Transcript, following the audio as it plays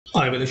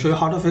I will show you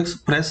how to fix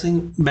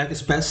pressing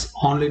backspace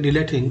only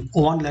deleting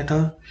one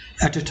letter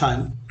at a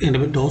time in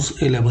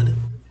Windows 11.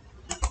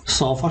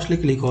 So firstly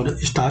click on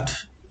Start,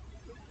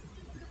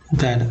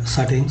 then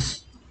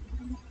Settings.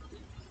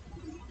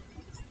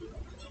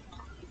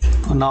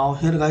 Now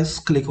here guys,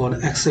 click on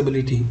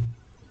Accessibility.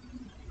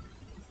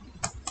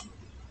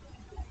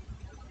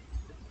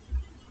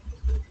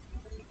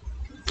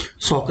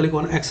 So click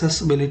on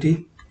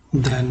Accessibility,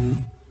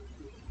 then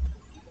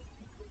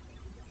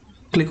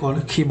click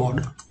on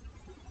Keyboard.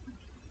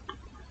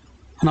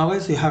 Now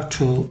guys, you have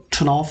to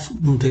turn off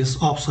this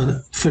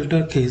option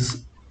Filter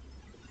Keys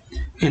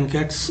in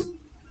case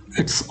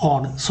it's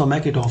on, so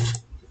make it off.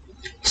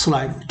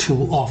 Slide to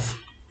off,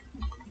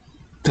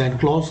 then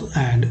close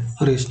and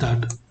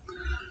restart.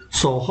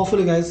 So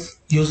hopefully guys,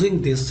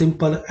 using this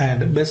simple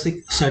and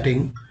basic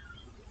setting,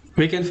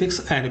 we can fix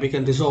and we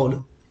can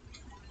resolve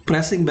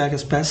pressing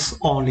backspace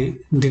only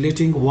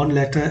deleting one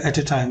letter at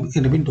a time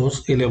in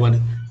Windows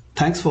 11.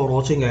 Thanks for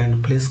watching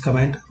and please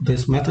comment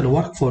this method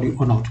work for you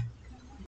or not.